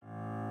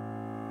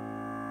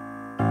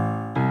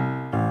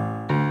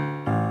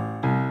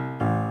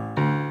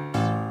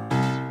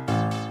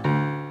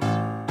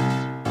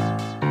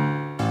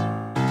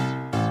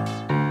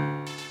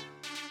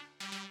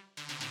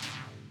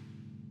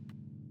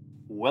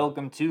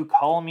Welcome to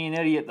Call Me an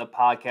Idiot, the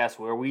podcast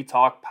where we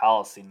talk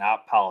policy,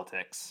 not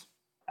politics.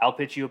 I'll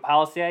pitch you a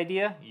policy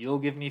idea, you'll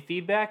give me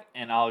feedback,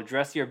 and I'll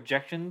address your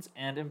objections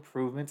and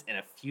improvements in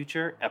a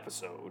future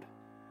episode.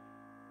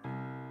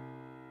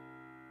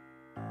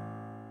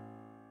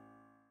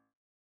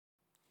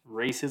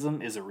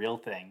 Racism is a real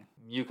thing.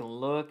 You can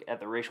look at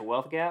the racial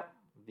wealth gap,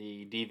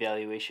 the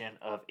devaluation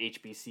of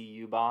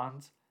HBCU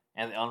bonds,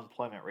 and the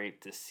unemployment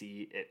rate to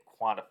see it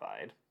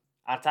quantified.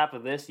 On top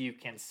of this, you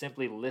can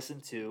simply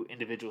listen to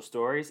individual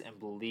stories and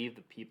believe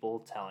the people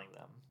telling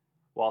them.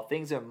 While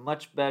things are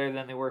much better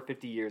than they were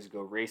 50 years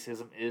ago,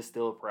 racism is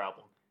still a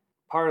problem.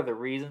 Part of the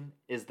reason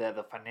is that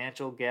the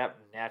financial gap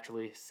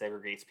naturally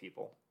segregates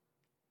people.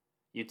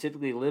 You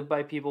typically live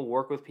by people,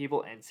 work with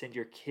people, and send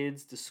your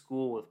kids to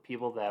school with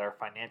people that are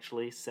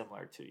financially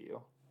similar to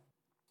you.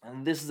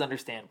 And this is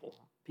understandable.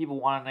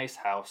 People want a nice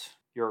house.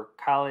 Your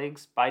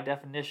colleagues, by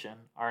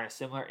definition, are in a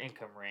similar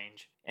income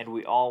range, and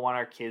we all want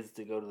our kids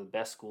to go to the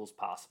best schools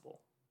possible.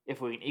 If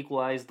we can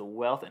equalize the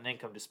wealth and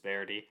income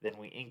disparity, then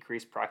we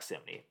increase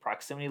proximity.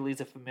 Proximity leads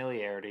to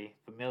familiarity.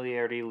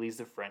 Familiarity leads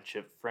to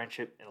friendship.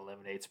 Friendship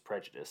eliminates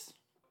prejudice.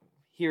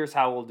 Here's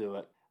how we'll do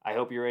it. I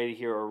hope you're ready to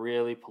hear a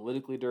really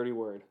politically dirty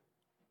word.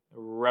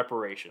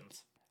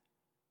 Reparations.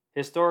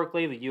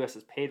 Historically, the U.S.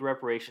 has paid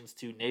reparations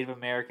to Native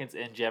Americans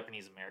and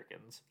Japanese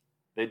Americans.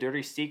 The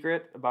dirty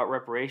secret about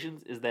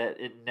reparations is that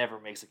it never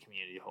makes a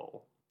community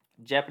whole.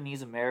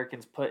 Japanese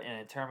Americans put in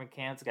internment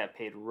camps got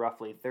paid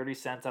roughly 30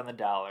 cents on the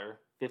dollar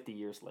 50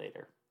 years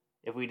later.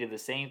 If we did the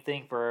same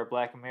thing for our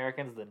black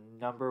Americans, the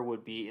number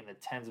would be in the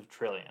tens of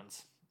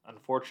trillions.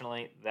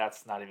 Unfortunately,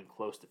 that's not even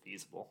close to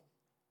feasible.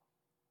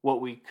 What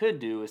we could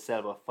do is set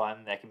up a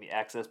fund that can be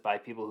accessed by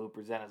people who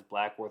present as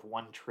black worth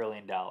 $1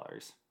 trillion.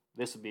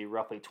 This would be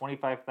roughly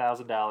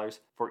 $25,000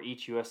 for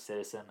each U.S.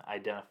 citizen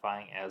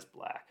identifying as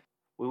black.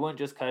 We wouldn't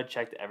just cut a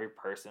check to every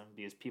person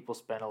because people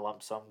spend a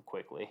lump sum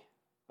quickly.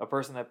 A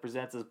person that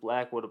presents as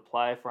black would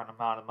apply for an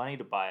amount of money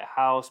to buy a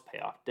house, pay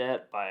off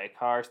debt, buy a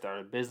car, start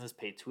a business,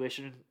 pay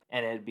tuition,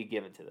 and it'd be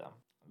given to them.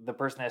 The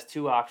person has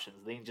two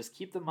options. They can just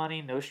keep the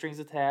money, no strings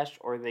attached,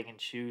 or they can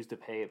choose to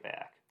pay it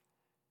back.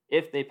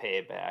 If they pay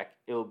it back,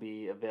 it will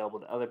be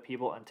available to other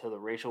people until the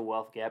racial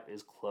wealth gap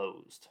is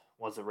closed.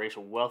 Once the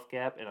racial wealth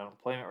gap and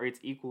unemployment rates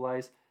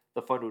equalize,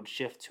 the fund would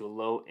shift to a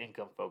low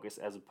income focus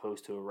as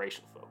opposed to a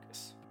racial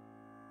focus.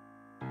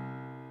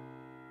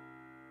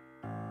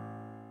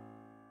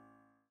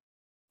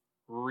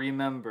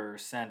 Remember,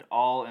 send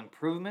all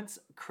improvements,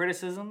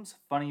 criticisms,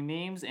 funny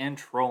memes, and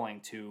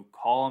trolling to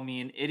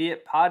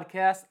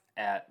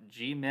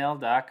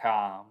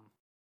callmeanidiotpodcast@gmail.com.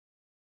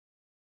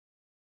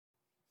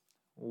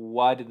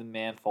 Why did the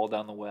man fall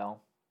down the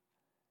well?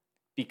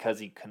 Because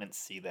he couldn't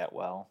see that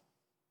well.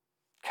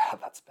 God,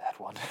 that's a bad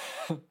one.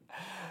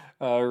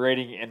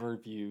 Rating and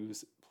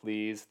reviews,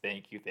 please.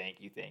 Thank you.